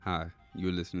Hi,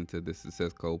 you're listening to the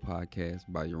Success Code podcast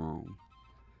by your own.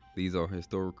 These are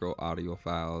historical audio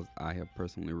files I have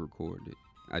personally recorded.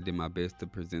 I did my best to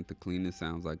present the cleanest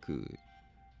sounds I could.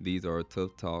 These are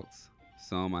tough talks,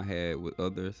 some I had with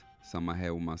others, some I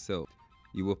had with myself.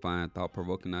 You will find thought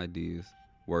provoking ideas,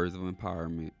 words of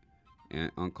empowerment,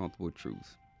 and uncomfortable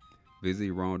truths.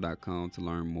 Visit wrong.com to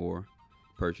learn more,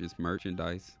 purchase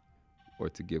merchandise, or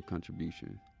to give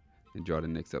contributions. Enjoy the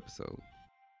next episode.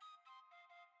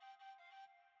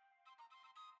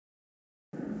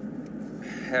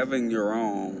 Having your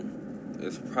own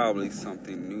is probably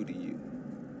something new to you,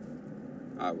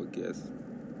 I would guess.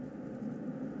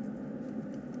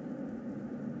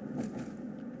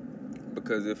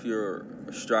 Because if you're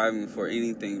striving for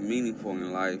anything meaningful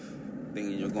in life,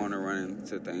 then you're going to run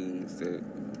into things that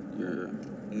you're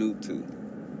new to.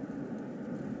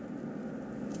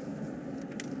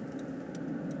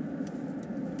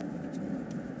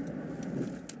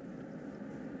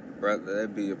 Whether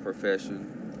that be a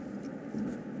profession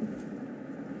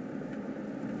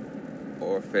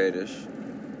or a fetish,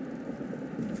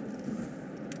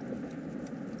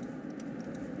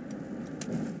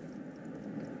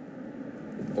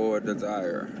 or a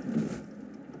desire,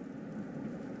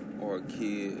 or a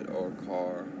kid, or a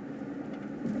car.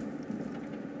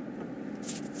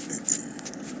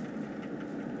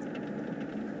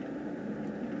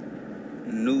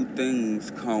 New things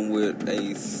come with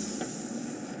a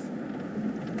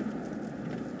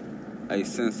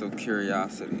sense of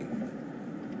curiosity.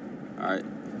 Alright?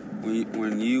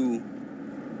 When you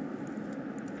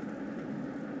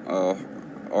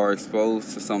are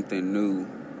exposed to something new,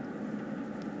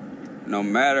 no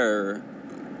matter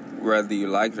whether you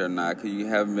like it or not, because you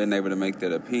haven't been able to make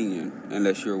that opinion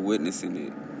unless you're witnessing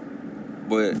it.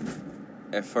 But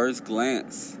at first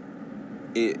glance,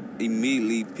 it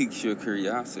immediately piques your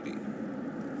curiosity.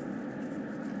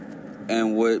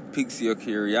 And what piques your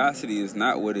curiosity is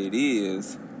not what it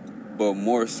is, but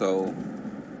more so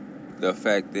the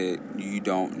fact that you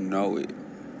don't know it.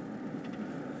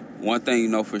 One thing you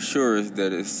know for sure is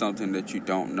that it's something that you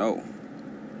don't know.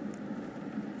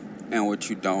 And what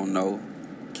you don't know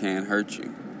can hurt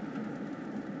you.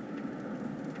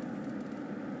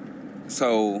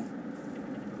 So,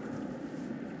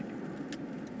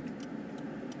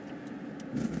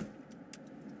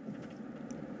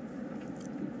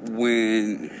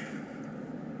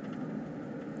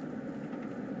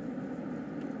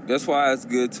 that's why it's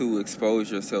good to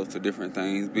expose yourself to different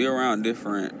things. Be around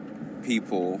different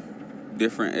people,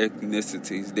 different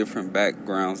ethnicities, different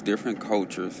backgrounds, different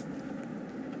cultures.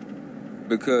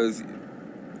 Because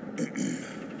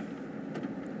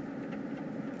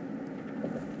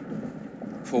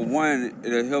for one,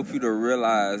 it'll help you to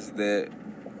realize that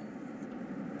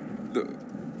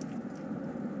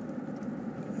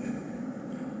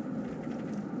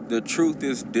the truth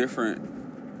is different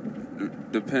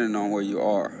depending on where you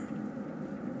are.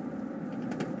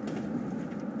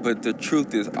 But the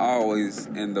truth is always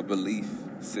in the belief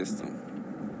system.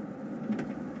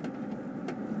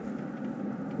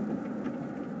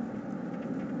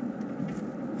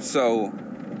 So,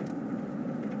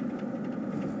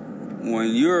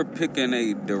 when you're picking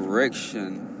a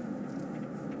direction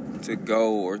to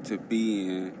go or to be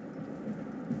in,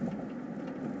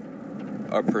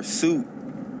 a pursuit,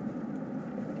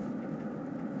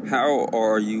 how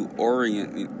are you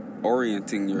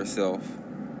orienting yourself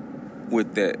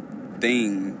with that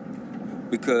thing?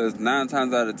 Because 9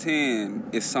 times out of 10,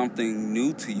 it's something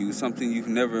new to you, something you've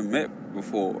never met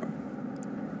before,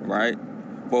 right?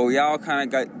 But we all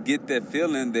kind of get that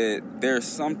feeling that there's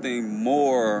something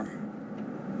more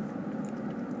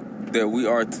that we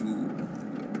are to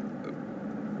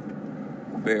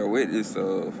bear witness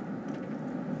of.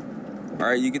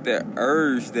 Alright, you get that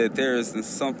urge that there is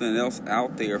something else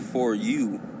out there for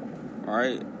you.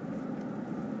 Alright?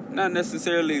 Not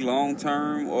necessarily long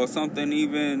term or something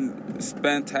even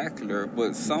spectacular,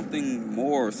 but something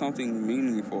more, something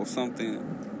meaningful,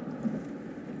 something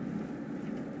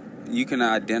you can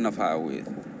identify with.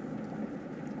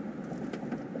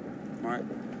 Right?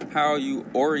 How are you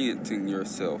orienting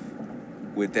yourself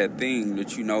with that thing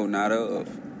that you know not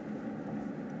of?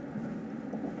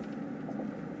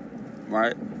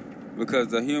 Right?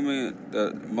 Because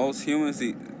most humans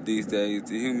these days,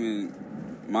 the human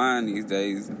mind these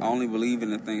days only believe in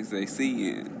the things they see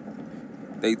in.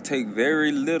 They take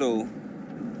very little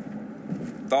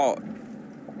thought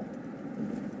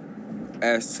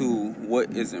as to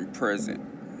what isn't present.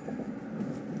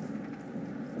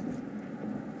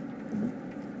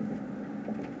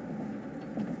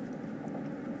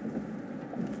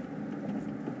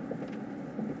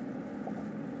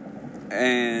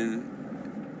 And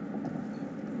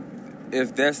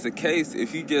if that's the case,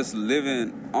 if you just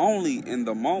living only in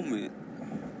the moment,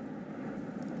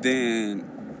 then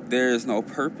there is no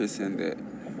purpose in that.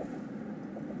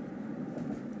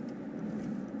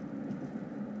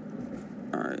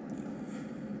 Alright.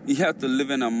 You have to live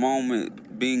in a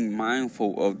moment being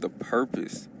mindful of the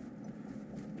purpose.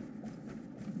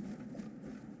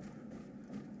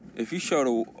 If you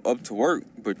show up to work,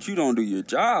 but you don't do your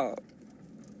job,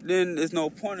 then there's no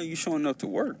point in you showing up to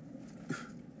work.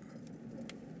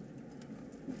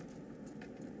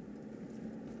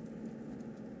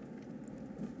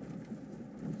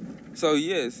 So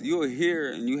yes, you're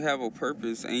here and you have a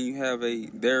purpose, and you have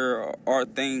there are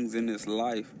things in this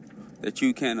life that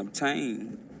you can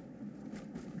obtain,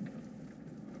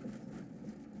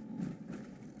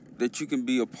 that you can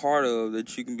be a part of,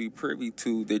 that you can be privy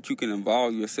to, that you can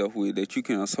involve yourself with, that you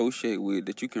can associate with,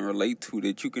 that you can relate to,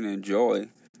 that you can enjoy.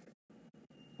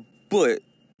 But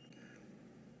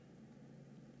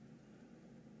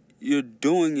you're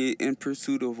doing it in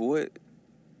pursuit of what?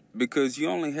 Because you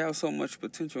only have so much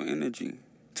potential energy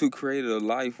to create a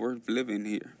life worth living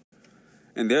here.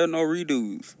 And there are no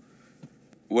redos.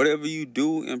 Whatever you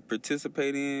do and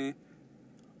participate in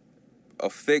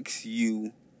affects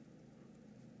you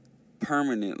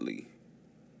permanently,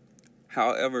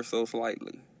 however so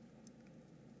slightly.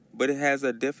 But it has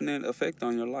a definite effect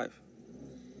on your life.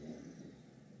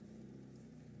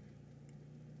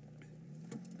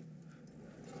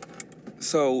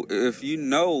 So if you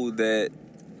know that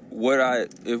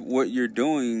if what you're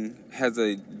doing has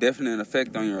a definite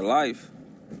effect on your life,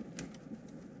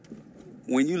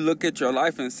 when you look at your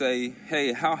life and say,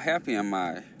 hey, how happy am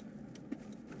I?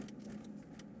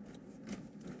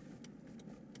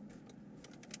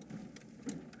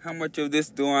 How much of this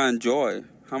do I enjoy?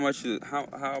 How much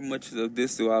of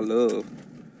this do I love?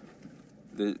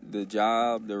 The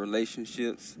job, the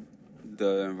relationships,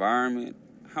 the environment.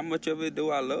 How much of it do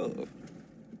I love?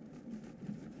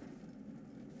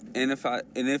 And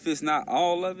if it's not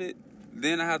all of it,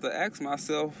 then I have to ask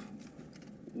myself,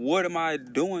 what am I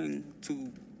doing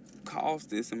to cause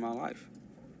this in my life?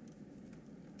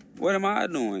 What am I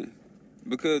doing?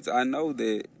 Because I know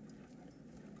that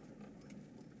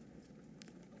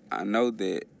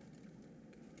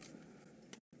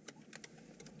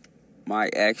my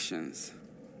actions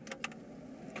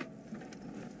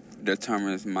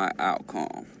determines my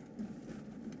outcome.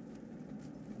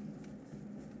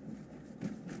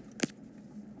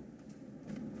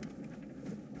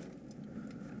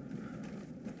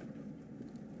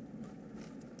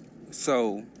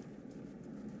 So,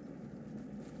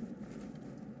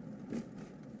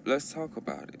 let's talk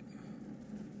about it.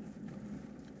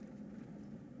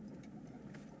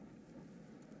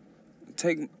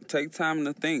 Take time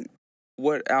to think.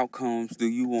 What outcomes do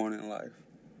you want in life?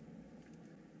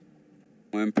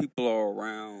 When people are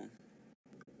around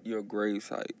your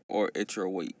gravesite or at your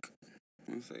wake,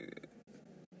 let's say that.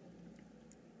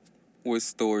 What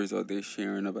stories are they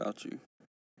sharing about you?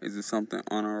 Is it something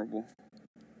honorable?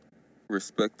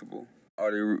 Respectable?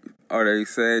 Are they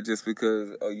sad just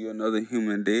because you're another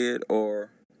human dead, or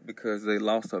because they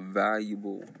lost a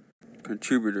valuable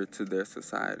contributor to their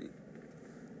society,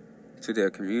 to their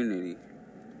community?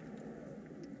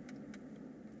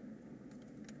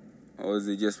 Or is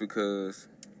it just because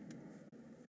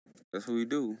that's what we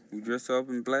do? We dress up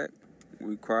in black,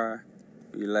 we cry,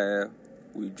 we laugh,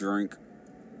 we drink,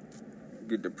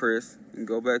 get depressed, and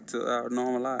go back to our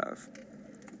normal lives.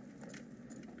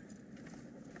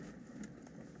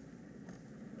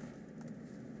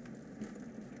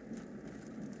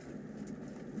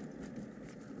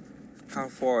 How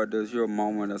far does your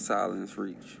moment of silence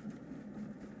reach?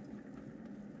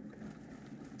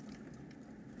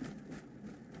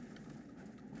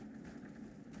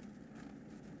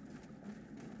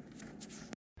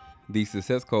 The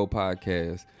Success Code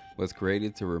podcast was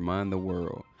created to remind the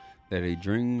world that a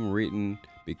dream written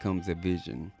becomes a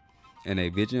vision, and a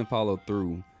vision followed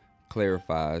through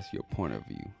clarifies your point of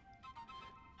view.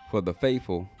 For the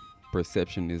faithful,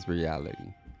 perception is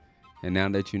reality. And now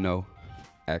that you know,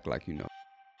 act like you know.